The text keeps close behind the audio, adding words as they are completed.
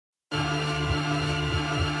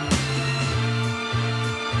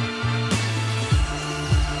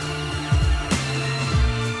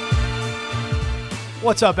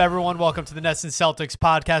What's up, everyone? Welcome to the Nets and Celtics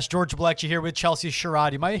podcast. George Blecci here with Chelsea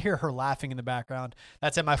Sherrod. You might hear her laughing in the background.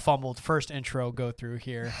 That's at my fumbled first intro go through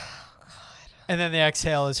here. And then the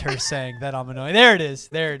exhale is her saying that I'm annoying. There it is.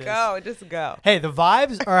 There it is. Go, just go. Hey, the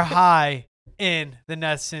vibes are high in the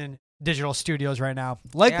Nets and Digital Studios right now,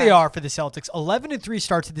 like they are for the Celtics. 11-3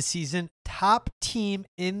 start to the season, top team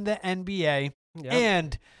in the NBA. Yep.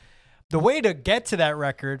 And the way to get to that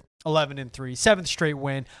record, 11-3, seventh straight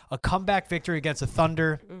win, a comeback victory against the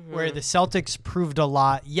Thunder, where the Celtics proved a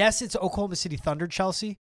lot. Yes, it's Oklahoma City Thunder,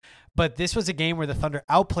 Chelsea, but this was a game where the Thunder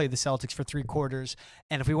outplayed the Celtics for three quarters.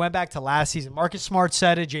 And if we went back to last season, Marcus Smart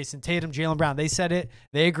said it, Jason Tatum, Jaylen Brown, they said it.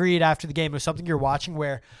 They agreed after the game. It was something you're watching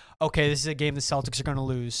where, okay, this is a game the Celtics are going to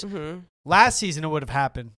lose. Last season, it would have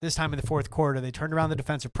happened. This time in the fourth quarter, they turned around the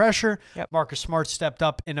defensive pressure. Marcus Smart stepped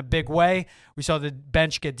up in a big way. We saw the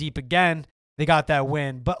bench get deep again. They got that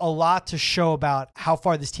win, but a lot to show about how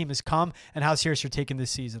far this team has come and how serious they're taking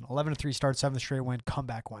this season. 11-3 start, seventh straight win,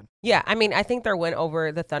 comeback win. Yeah, I mean, I think their win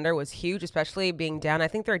over the Thunder was huge, especially being down. I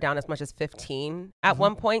think they're down as much as 15 at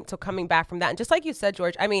one point. So coming back from that, and just like you said,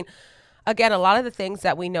 George, I mean, again, a lot of the things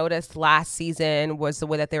that we noticed last season was the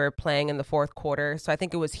way that they were playing in the fourth quarter. So I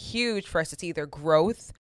think it was huge for us to see their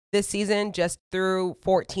growth this season just through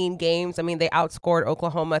 14 games. I mean, they outscored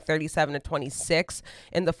Oklahoma 37-26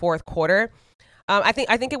 in the fourth quarter. I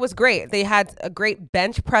think it was great. They had a great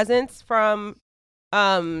bench presence from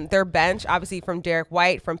their bench, obviously from Derek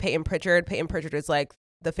White, from Peyton Pritchard. Peyton Pritchard is like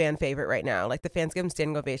the fan favorite right now. Like the fans give him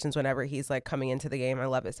standing ovations whenever he's like coming into the game. I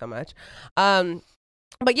love it so much.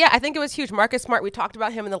 But yeah, I think it was huge. Marcus Smart, we talked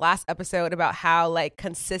about him in the last episode about how like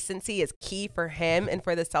consistency is key for him and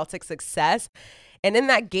for the Celtics' success. And in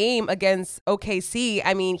that game against OKC,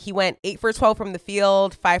 I mean, he went 8 for 12 from the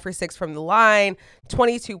field, 5 for 6 from the line,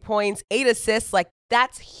 22 points, 8 assists. Like,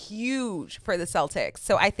 that's huge for the Celtics.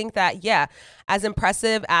 So I think that, yeah, as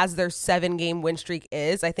impressive as their 7-game win streak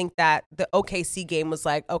is, I think that the OKC game was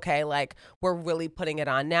like, okay, like, we're really putting it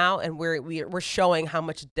on now, and we're showing how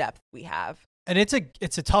much depth we have. And it's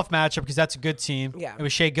a tough matchup because that's a good team. Yeah. It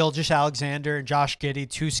was Shai Gilgeous-Alexander and Josh Giddey,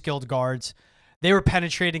 two skilled guards. They were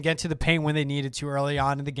penetrating, getting to the paint when they needed to early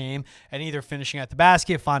on in the game, and either finishing at the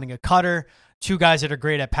basket, finding a cutter, two guys that are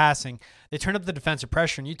great at passing. They turned up the defensive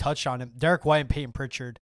pressure, and you touched on it. Derek White and Peyton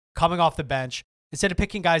Pritchard coming off the bench. Instead of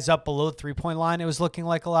picking guys up below the three-point line, it was looking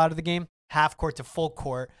like a lot of the game, half court to full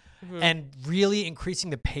court, and really increasing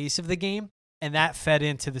the pace of the game, and that fed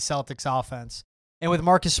into the Celtics offense. And with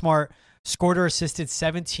Marcus Smart, scored or assisted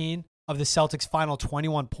 17 of the Celtics' final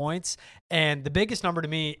 21 points. And the biggest number to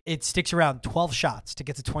me, it sticks around 12 shots to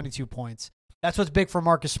get to 22 points. That's what's big for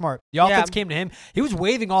Marcus Smart. The offense came to him. He was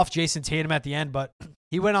waving off Jason Tatum at the end, but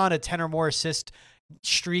he went on a 10 or more assist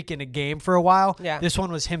streak in a game for a while. Yeah. This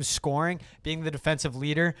one was him scoring, being the defensive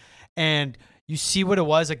leader. And you see what it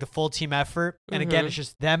was, like the full team effort. And again, it's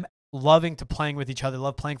just them loving to playing with each other,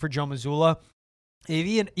 love playing for Joe Mazzulla.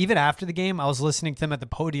 Even after the game, I was listening to them at the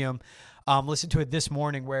podium, listened to it this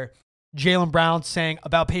morning where Jaylen Brown saying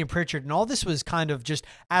about Peyton Pritchard, and all this was kind of just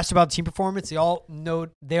asked about team performance. They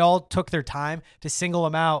all took their time to single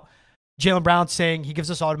him out. Jaylen Brown saying he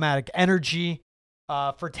gives us automatic energy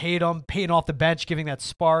for Tatum. Peyton off the bench, giving that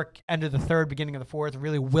spark, end of the third, beginning of the fourth,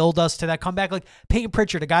 really willed us to that comeback. Like Peyton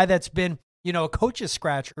Pritchard, a guy that's been, a coach's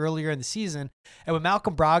scratch earlier in the season. And when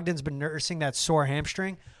Malcolm Brogdon's been nursing that sore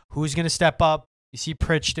hamstring, who's going to step up? You see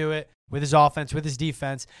Pritch do it with his offense, with his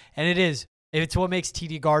defense, and it's what makes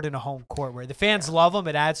TD Garden a home court where the fans love him.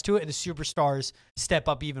 It adds to it, and the superstars step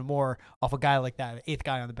up even more off a guy like that, eighth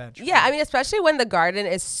guy on the bench. Yeah, I mean, especially when the Garden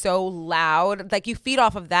is so loud, like you feed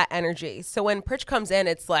off of that energy. So when Pritch comes in,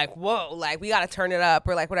 it's like, whoa, like we got to turn it up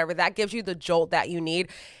or like whatever. That gives you the jolt that you need.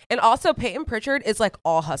 And also Peyton Pritchard is like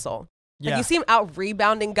all hustle. Like you see him out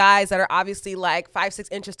rebounding guys that are obviously like 5-6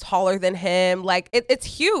 inches taller than him. Like it's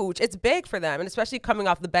huge. It's big for them. And especially coming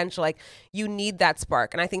off the bench, like you need that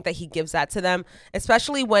spark. And I think that he gives that to them,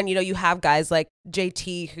 especially when, you have guys like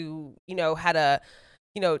JT who, had a,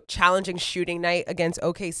 challenging shooting night against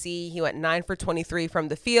OKC. He went 9 for 23 from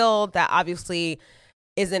the field. That obviously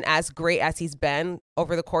isn't as great as he's been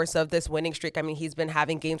over the course of this winning streak. I mean, he's been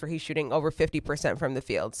having games where he's shooting over 50% from the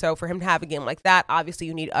field. So for him to have a game like that, obviously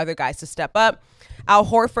you need other guys to step up. Al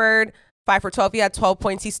Horford, 5 for 12. He had 12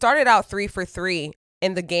 points. He started out 3 for 3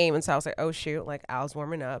 in the game. And so I was like, oh, shoot, like Al's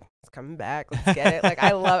warming up. He's coming back. Let's get it. Like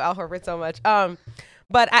I love Al Horford so much.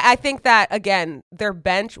 But I think that, again, their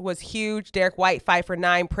bench was huge. Derek White, 5 for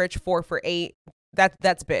 9. Pritch, 4 for 8.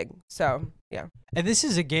 That's big. So, yeah. And this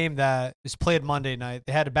is a game that was played Monday night.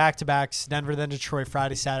 They had a back-to-backs, Denver, then Detroit,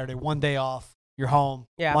 Friday, Saturday, one day off. You're home.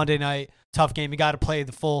 Yeah. Monday night, tough game. You got to play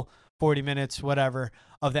the full 40 minutes, whatever,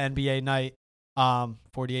 of the NBA night.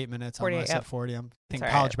 48 minutes. 48, I said 40. I'm thinking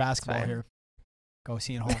Sorry. college basketball Sorry. here. Go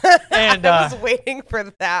Seton Hall. And I was waiting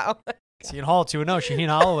for that. Seton Hall 2-0. Shaheen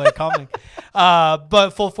Holloway coming.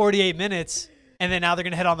 But full 48 minutes. And then now they're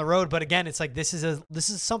going to head on the road. But again, it's like this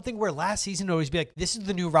is something where last season would always be like, this is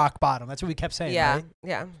the new rock bottom. That's what we kept saying. Yeah, right?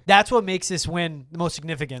 yeah. That's what makes this win the most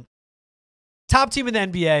significant. Top team in the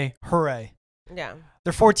NBA. Hooray. Yeah.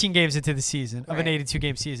 They're 14 games into the season of an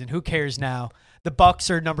 82-game season. Who cares now? The Bucks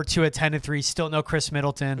are number 2 at 10-3. Still no Chris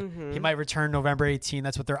Middleton. Mm-hmm. He might return November 18.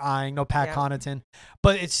 That's what they're eyeing. No Pat Connaughton.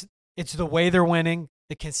 But it's the way they're winning,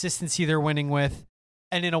 the consistency they're winning with,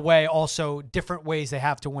 and in a way also different ways they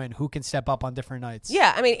have to win. Who can step up on different nights?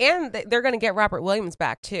 Yeah, I mean, and they're going to get Robert Williams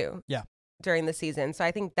back too. Yeah. During the season. So I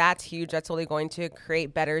think that's huge. That's only going to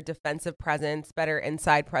create better defensive presence, better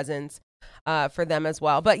inside presence for them as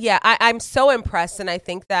well. But yeah, I'm so impressed. And I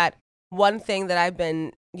think that one thing that I've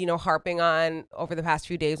been, harping on over the past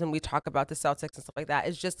few days when we talk about the Celtics and stuff like that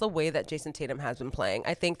is just the way that Jason Tatum has been playing.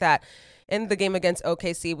 I think that in the game against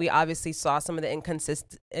OKC, we obviously saw some of the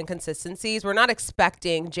inconsistencies. We're not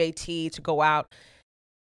expecting JT to go out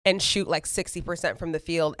and shoot like 60% from the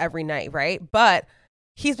field every night, right? But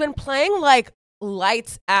he's been playing like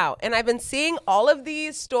lights out. And I've been seeing all of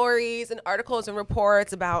these stories and articles and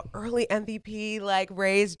reports about early MVP like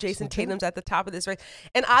race. Jason Tatum's at the top of this race.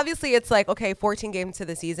 And obviously it's like, okay, 14 games to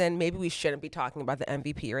the season. Maybe we shouldn't be talking about the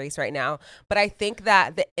MVP race right now. But I think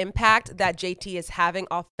that the impact that JT is having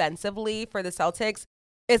offensively for the Celtics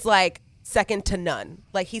is like second to none.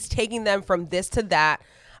 Like he's taking them from this to that.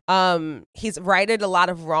 He's righted a lot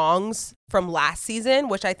of wrongs from last season,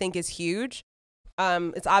 which I think is huge.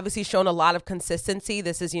 It's obviously shown a lot of consistency.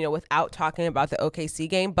 This is, without talking about the OKC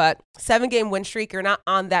game, but 7-game win streak, you're not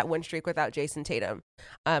on that win streak without Jason Tatum.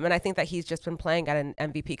 And I think that he's just been playing at an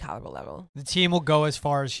MVP caliber level. The team will go as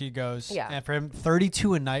far as he goes. Yeah. And for him,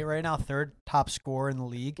 32 a night right now, third top scorer in the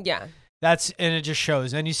league. Yeah. And it just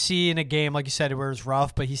shows. And you see in a game, like you said, where it was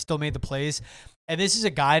rough, but he still made the plays. And this is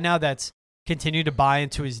a guy now that's continued to buy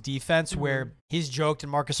into his defense, where he's joked,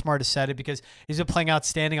 and Marcus Smart has said it, because he's been playing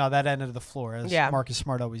outstanding on that end of the floor, as Marcus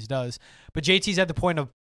Smart always does. But JT's at the point of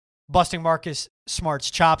busting Marcus Smart's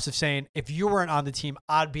chops of saying, if you weren't on the team,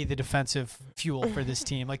 I'd be the defensive fuel for this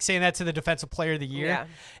team. Like saying that to the defensive player of the year. Yeah.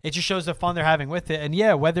 It just shows the fun they're having with it. And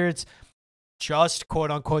yeah, whether it's just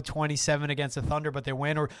quote unquote 27 against the Thunder, but they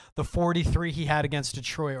win, or the 43 he had against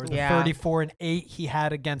Detroit, or the 34-8 he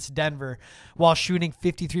had against Denver while shooting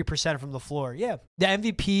 53% from the floor. Yeah, the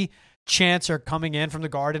MVP chants are coming in from the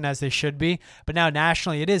Garden as they should be, but now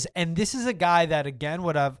nationally it is. And this is a guy that, again,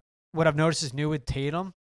 what I've noticed is new with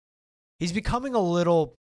Tatum. He's becoming a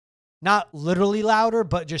little, not literally louder,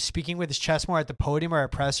 but just speaking with his chest more at the podium or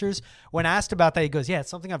at pressers. When asked about that, he goes, yeah,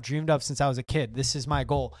 it's something I've dreamed of since I was a kid. This is my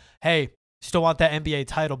goal. Hey, still want that NBA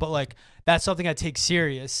title, but like that's something I take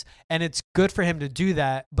serious, and it's good for him to do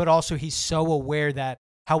that. But also he's so aware that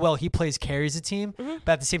how well he plays carries the team,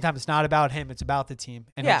 but at the same time, it's not about him. It's about the team,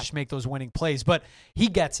 and he'll just make those winning plays. But he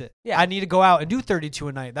gets it. Yeah. I need to go out and do 32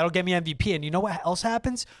 a night. That'll get me MVP. And you know what else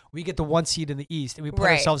happens? We get the 1 seed in the East, and we put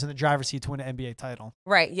ourselves in the driver's seat to win an NBA title.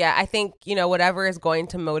 Right. Yeah. I think, whatever is going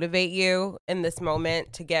to motivate you in this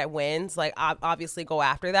moment to get wins, like obviously go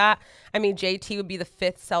after that. I mean, JT would be the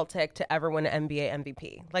 5th Celtic to ever win an NBA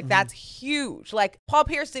MVP. Like that's huge. Like Paul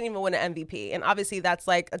Pierce didn't even win an MVP. And obviously that's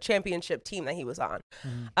like a championship team that he was on.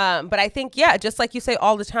 But I think, just like you say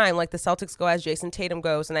all the time, like the Celtics go as Jason Tatum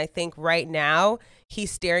goes. And I think right now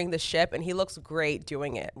he's steering the ship, and he looks great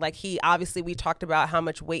doing it. Like we talked about how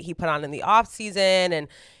much weight he put on in the off season, and,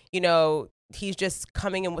 he's just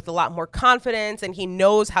coming in with a lot more confidence, and he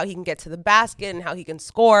knows how he can get to the basket and how he can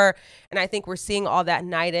score. And I think we're seeing all that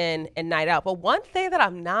night in and night out. But one thing that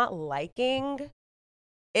I'm not liking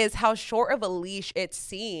is how short of a leash it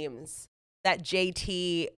seems that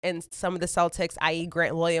JT and some of the Celtics, i.e.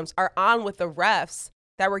 Grant Williams, are on with the refs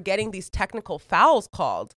that were getting these technical fouls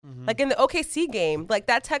called. Like in the OKC game, like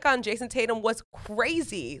that tech on Jason Tatum was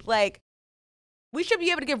crazy. Like we should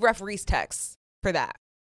be able to give referees techs for that.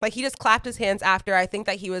 Like he just clapped his hands after. I think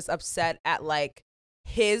that he was upset at like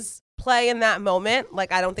his play in that moment.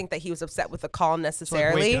 Like I don't think that he was upset with the call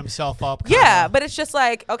necessarily. Like waking himself up. Yeah, but it's just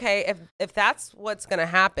like, okay, if that's what's gonna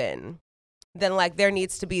happen, then like there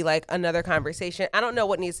needs to be like another conversation. I don't know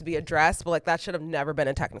what needs to be addressed, but like that should have never been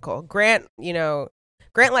a technical. Grant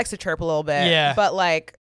likes to chirp a little bit. Yeah. But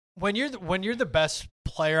like when you're the best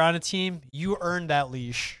player on a team, you earn that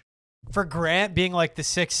leash. For Grant being like the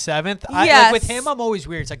 6th, 7th, like with him, I'm always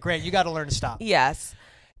weird. It's like, Grant, you got to learn to stop. Yes.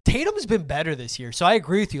 Tatum's been better this year, so I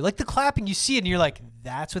agree with you. Like the clapping, you see it, and you're like,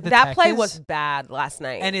 that's what the that tech play is? Was bad last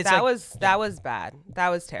night. And it's that was bad. That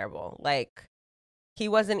was terrible. Like he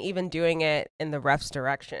wasn't even doing it in the ref's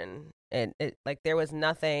direction. It like there was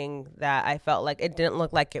nothing that I felt like it didn't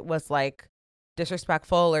look like it was like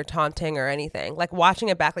disrespectful or taunting or anything. Like watching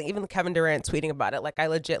it back, like even Kevin Durant tweeting about it, like I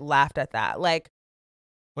legit laughed at that. Like,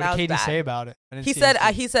 what did Katie say about it? He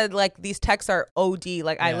said like these texts are OD.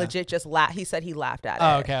 Like I legit just laughed. He said he laughed at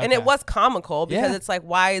it. Okay. And it was comical because it's like,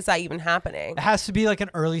 why is that even happening? It has to be like an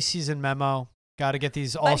early season memo. Got to get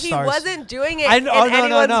these all-stars. But he wasn't doing it in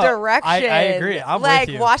anyone's direction. I agree. I'm like,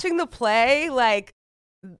 with you. Watching the play, like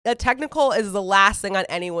a technical is the last thing on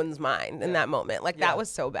anyone's mind in that moment. Like that was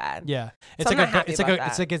so bad. Yeah. It's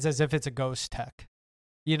It's as if it's a ghost tech.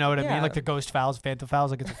 You know what I mean? Like the ghost fouls, phantom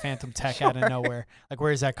fouls, like it's a phantom tech out of nowhere. Like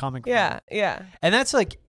where is that coming from? Yeah. And that's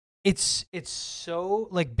like it's so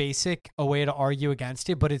like basic a way to argue against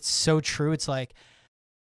it, but it's so true. It's like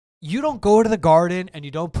you don't go to the Garden and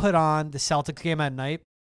you don't put on the Celtics game at night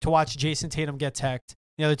to watch Jason Tatum get teched.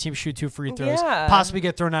 The other team shoot 2 free throws, possibly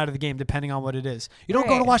get thrown out of the game depending on what it is. You don't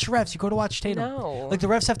go to watch refs. You go to watch Tatum. No. Like the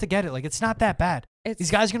refs have to get it. Like it's not that bad.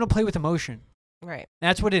 These guys are going to play with emotion. Right.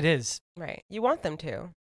 That's what it is. Right. You want them to.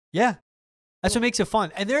 Yeah. That's what makes it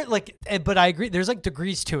fun. And they're like, but I agree. There's like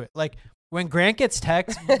degrees to it. Like when Grant gets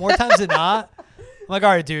text, more times than not, I'm like, all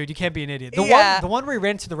right, dude, you can't be an idiot. The one where he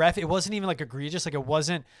ran to the ref, it wasn't even like egregious. Like it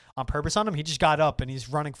wasn't on purpose on him. He just got up and he's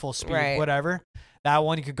running full speed, whatever. That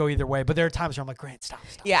one, you could go either way. But there are times where I'm like, Grant, stop.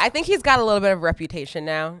 Yeah, I think he's got a little bit of reputation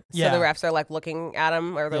now. So the refs are like looking at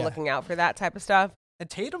him or they're looking out for that type of stuff. And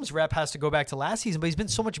Tatum's rep has to go back to last season, but he's been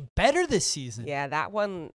so much better this season. Yeah, that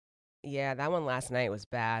one last night was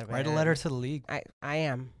bad. Man. Write a letter to the league. I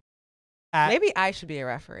am. Maybe I should be a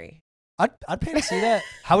referee. I'd pay to see that.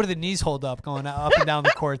 How would the knees hold up going up and down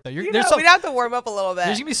the court though? We'd have to warm up a little bit.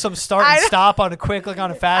 There's gonna be some start and stop on a quick, like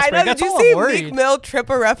on a fast break. That's all I'm worried. Did you see Meek Mill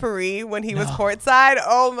trip a referee when he was courtside?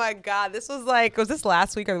 Oh my God, was this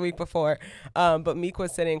last week or the week before? But Meek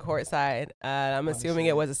was sitting courtside. I'm assuming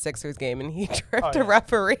it was a Sixers game, and he tripped a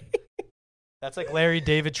referee. That's like Larry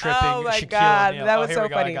David tripping. Oh my Shaquille God, O'Neal. that was so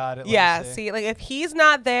funny. I got it. Yeah, see, like if he's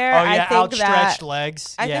not there, I think outstretched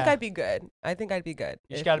legs. I think I'd be good.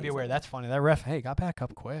 You just got to be aware. That's funny. That ref, got back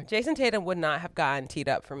up quick. Jason Tatum would not have gotten teed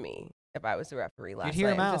up for me if I was the referee last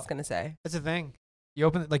night. I'm just gonna say. That's the thing. You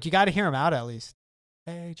open you got to hear him out at least.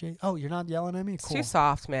 Hey, Jay. Oh, you're not yelling at me. Cool. It's too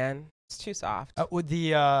soft, man. It's too soft. Would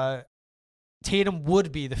the Tatum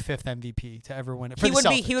would be the 5th MVP to ever win it.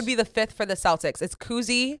 He would be the 5th for the Celtics. It's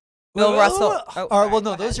Kuzi. Bill Russell.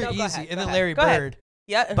 Those are easy. And then Larry Bird.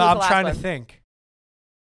 Yeah, but I'm trying to think.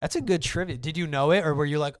 That's a good trivia. Did you know it, or were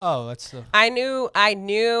you like, oh, that's the? I knew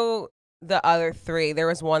the other 3. There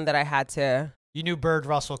was one that I had to. You knew Bird,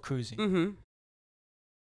 Russell, Kuzi. Mm-hmm.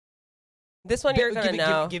 This one you're gonna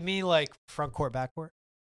know. Give me like front court, back court.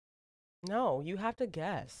 No, you have to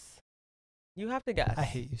guess. I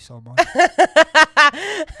hate you so much.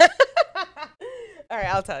 All right,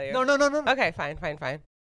 I'll tell you. No. Okay, fine.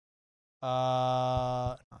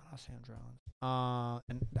 Not Sandra.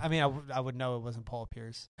 And I mean, I would know it wasn't Paul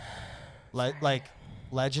Pierce. Like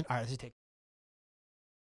legend. All right, let's take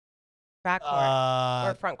back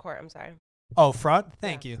court or front court. I'm sorry. Oh, front.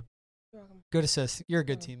 Thank you. You're welcome. Good assist. You're a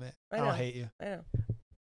good teammate. I don't hate you. I know.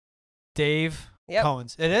 Dave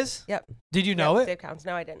Cowens. It is? Yep. Did you know it? Dave Cowens.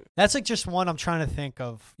 No, I didn't. That's like just one I'm trying to think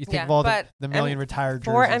of. You think of all the million retired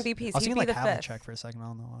jerseys. 4 MVPs. I was thinking like the 5th. Havlicek for a second. I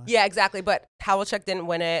don't know why. Yeah, exactly. But Havlicek didn't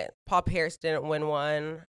win it. Paul Pierce didn't win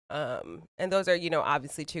one. And those are,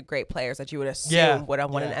 obviously 2 great players that you would assume would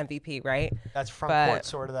have won an MVP, right? That's front court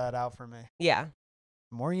sorted that out for me. Yeah.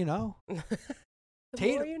 The more you know. The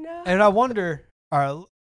more you know. And I wonder, all right,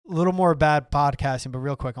 a little more bad podcasting, but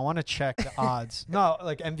real quick, I want to check the odds. No,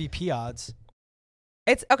 like MVP odds.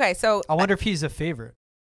 It's okay. So I wonder if he's a favorite.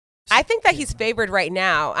 I think that he's favored right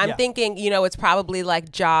now. I'm thinking, it's probably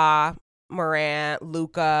like Ja Morant,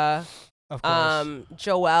 Luka, of course.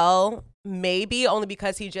 Joel, maybe only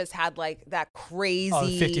because he just had like that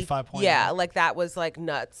crazy 55 points. Yeah, like that was like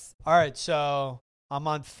nuts. All right, so I'm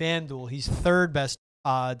on FanDuel. He's 3rd best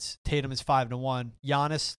odds. Tatum is 5-1.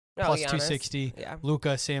 Giannis plus 260. Yeah.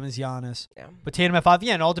 Luka, same as Giannis. Yeah. But Tatum at 5.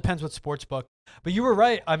 Yeah, and it all depends what sports book. But you were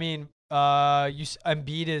right. I mean,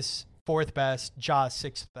 Embiid is 4th best. Ja is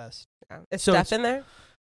 6th best. Yeah. Is Steph in there?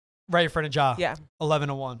 Right in front of Ja. Yeah.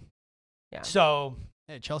 11-1. Yeah. So,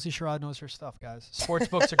 hey, Chelsea Sherrod knows her stuff, guys. Sports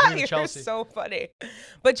books agree with Chelsea. You're so funny.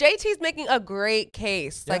 But JT's making a great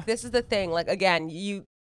case. Like, this is the thing. Like, again,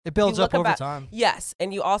 It builds up over time. Yes.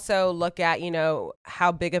 And you also look at,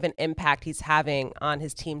 how big of an impact he's having on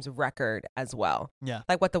his team's record as well. Yeah.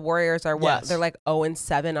 Like what the Warriors are, Yes. they're like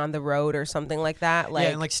 0-7 on the road or something like that. Like, yeah,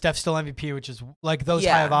 and like Steph's still MVP, which is like those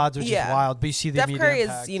high of odds, which is wild. But you see the Steph immediate Curry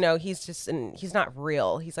impact. is, he's not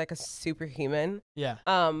real. He's like a superhuman. Yeah.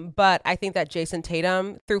 But I think that Jason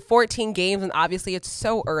Tatum, through 14 games, and obviously it's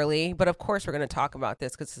so early, but of course we're going to talk about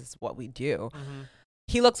this because this is what we do. Mm-hmm.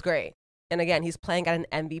 He looks great. And again, he's playing at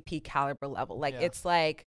an MVP caliber level. Like, it's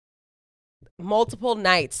like multiple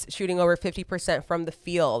nights shooting over 50% from the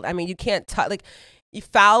field. I mean, you can't touch, like, you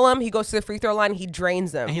foul him, he goes to the free throw line, he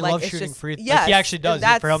drains them. And he like, loves shooting free throws. Yes, like, he actually does.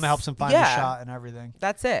 For him, it helps him find the shot and everything.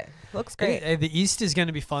 That's it. Looks great. The East is going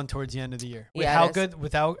to be fun towards the end of the year. With Yeah, how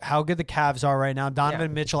good the Cavs are right now.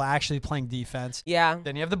 Donovan Mitchell actually playing defense. Yeah.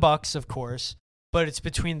 Then you have the Bucks, of course. But it's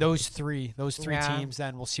between those three teams.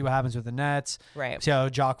 Then we'll see what happens with the Nets. Right. See how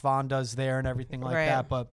Jacques Vaughn does there and everything like that.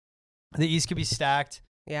 But the East could be stacked.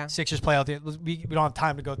 Yeah. Sixers play out the. We don't have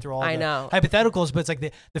time to go through all I the know. hypotheticals, but it's like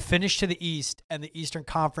the finish to the East and the Eastern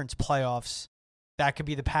Conference playoffs. That could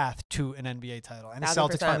be the path to an NBA title. And the 1,000%.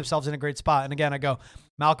 Celtics find themselves in a great spot. And again, I go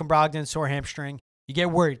Malcolm Brogdon, sore hamstring. You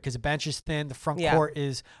get worried because the bench is thin. The front court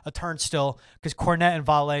is a turnstile because Cornette and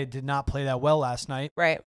Valet did not play that well last night.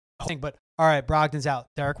 Right. But all right, Brogdon's out.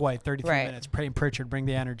 Derek White, 33 Right. minutes. Payton Pritchard, bring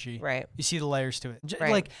the energy. Right. You see the layers to it.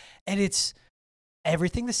 Right. And it's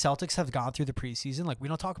everything the Celtics have gone through the preseason. Like, we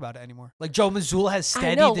don't talk about it anymore. Like, Joe Mazzulla has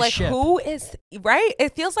steadied the ship. Who is, right?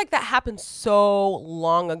 It feels like that happened so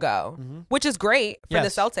long ago, which is great for the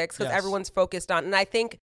Celtics because everyone's focused on, and I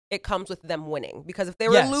think it comes with them winning because if they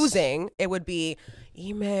were losing, it would be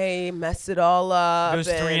Ime mess it all up. It was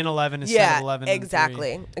 3-11 instead of 11.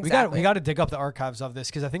 Exactly. We got to dig up the archives of this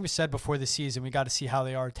because I think we said before the season we got to see how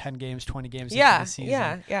they are 10 games, 20 games into the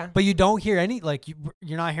season. Yeah. But you don't hear any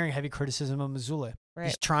you're not hearing heavy criticism of Mazzulla. Right.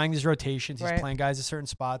 He's trying these rotations. He's playing guys at certain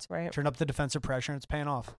spots. Right. Turn up the defensive pressure and it's paying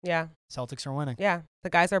off. Yeah. Celtics are winning. Yeah. The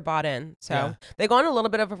guys are bought in. So they go on a little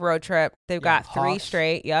bit of a road trip. They've got 3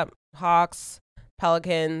 straight. Yep. Hawks,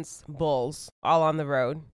 Pelicans, Bulls, all on the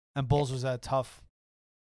road. And Bulls was that tough.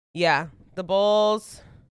 Yeah. The Bulls,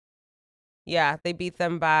 they beat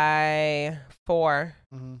them by 4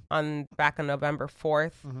 back on November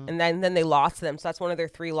 4th. And then they lost to them. So that's one of their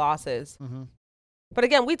 3 losses. But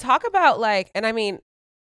again, we talk about and I mean,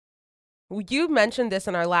 you mentioned this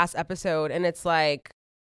in our last episode, and it's like,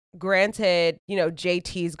 granted,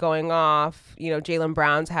 JT's going off, Jaylen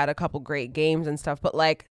Brown's had a couple great games and stuff, but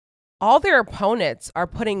all their opponents are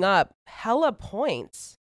putting up hella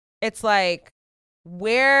points. It's like,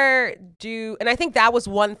 and I think that was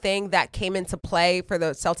one thing that came into play for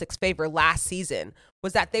the Celtics' favor last season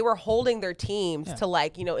was that they were holding their teams to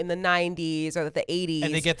in the 90s or the 80s.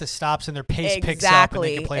 And they get the stops and their pace picks up and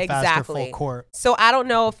they can play faster full court. So I don't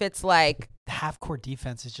know if it's the half court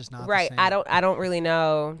defense is just not right. the same. I don't really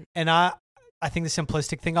know. And I think the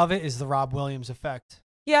simplistic thing of it is the Rob Williams effect.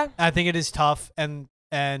 Yeah. I think it is tough and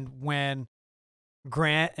when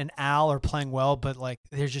Grant and Al are playing well, but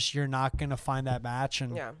you're not going to find that match.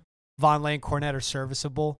 And Vonleh and Cornette are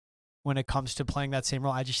serviceable when it comes to playing that same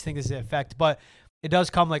role. I just think this is the effect. But it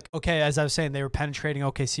does come okay, as I was saying, they were penetrating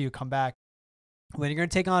OKC, you come back. When you're going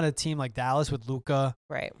to take on a team like Dallas with Luka,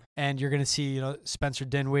 right, and you're going to see Spencer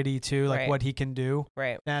Dinwiddie too, what he can do,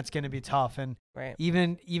 right, that's going to be tough. And right.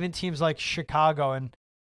 even teams like Chicago, and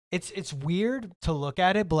it's weird to look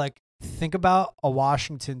at it, but think about a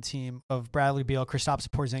Washington team of Bradley Beal, Kristaps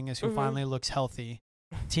Porzingis, who finally looks healthy.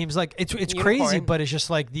 Teams it's crazy, but it's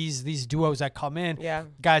just these duos that come in,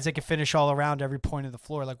 guys that can finish all around every point of the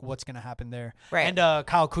floor. What's going to happen there? Right. And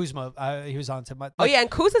Kyle Kuzma, he was on to my.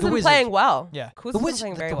 And Kuzma's been playing well. Yeah, Kuzma's been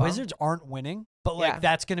playing very well. The Wizards aren't winning, but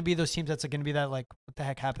that's going to be those teams that's going to be that what the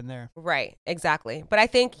heck happened there? Right, exactly. But I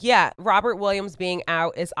think Robert Williams being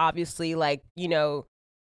out is obviously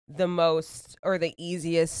the most or the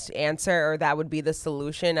easiest answer, or that would be the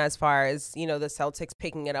solution as far as, the Celtics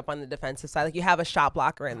picking it up on the defensive side. You have a shot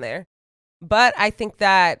blocker in there. But I think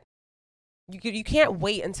that you can't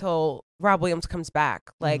wait until Rob Williams comes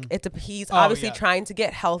back. He's obviously trying to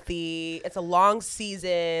get healthy. It's a long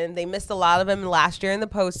season. They missed a lot of him last year in the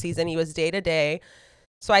postseason. He was day to day.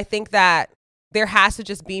 So I think that there has to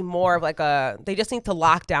just be more of they just need to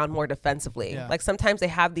lock down more defensively. Yeah. Sometimes they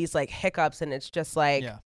have these hiccups and it's just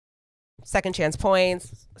second chance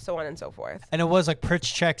points, so on and so forth. And it was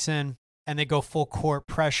Pritch checks in and they go full court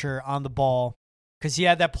pressure on the ball because he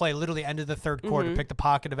had that play literally end of the third quarter, picked the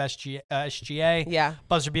pocket of SGA. Yeah.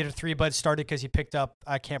 Buzzer beater 3, but it started because he picked up,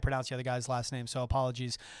 I can't pronounce the other guy's last name, so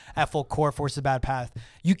apologies, at full court, forced a bad path.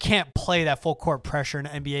 You can't play that full court pressure in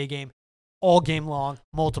an NBA game all game long,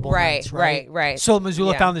 multiple nights, right? Right. So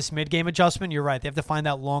Mazzulla Yeah. found this mid-game adjustment. You're right. They have to find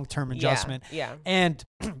that long-term adjustment. Yeah. And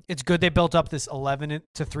it's good they built up this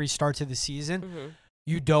 11-3 start to the season. Mm-hmm.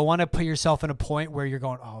 You don't want to put yourself in a point where you're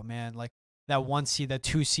going, oh, man, like that 1 seed, that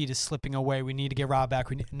 2 seed is slipping away. We need to get Rob back.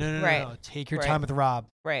 No. Take your time with Rob.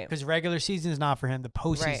 Right. Because regular season is not for him. The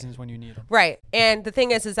postseason is when you need him. Right. And the thing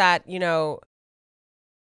is that,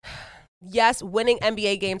 yes, winning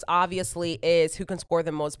NBA games obviously is who can score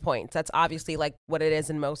the most points. That's obviously like what it is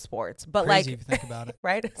in most sports. But Crazy if you think about it.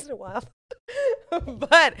 Right? Isn't it wild?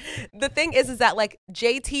 But the thing is that like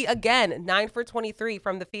JT again, 9 for 23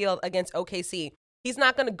 from the field against OKC. He's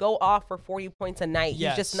not going to go off for 40 points a night.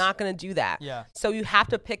 Yes. He's just not going to do that. Yeah. So you have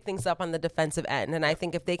to pick things up on the defensive end. And I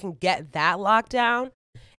think if they can get that locked down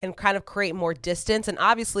and kind of create more distance, and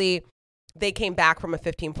obviously they came back from a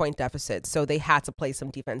 15-point deficit, so they had to play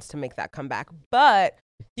some defense to make that comeback. But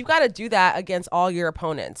you've got to do that against all your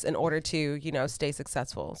opponents in order to, stay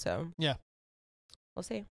successful. So yeah, we'll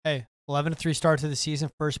see. Hey, 11-3 start to the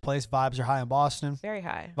season, first place. Vibes are high in Boston. Very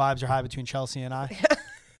high. Vibes are high between Chelsea and I.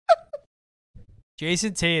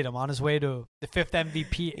 Jason Tatum on his way to the 5th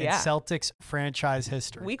MVP in Celtics franchise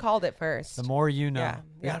history. We called it first. The more you know.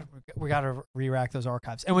 Yeah. We got to re-rack those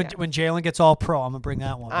archives. And when Jalen gets all pro, I'm going to bring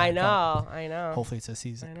that one. I know. Hopefully it's this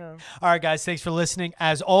season. I know. All right, guys. Thanks for listening.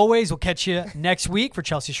 As always, we'll catch you next week for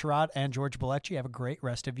Chelsea Sherrod and George Balecki. Have a great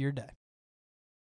rest of your day.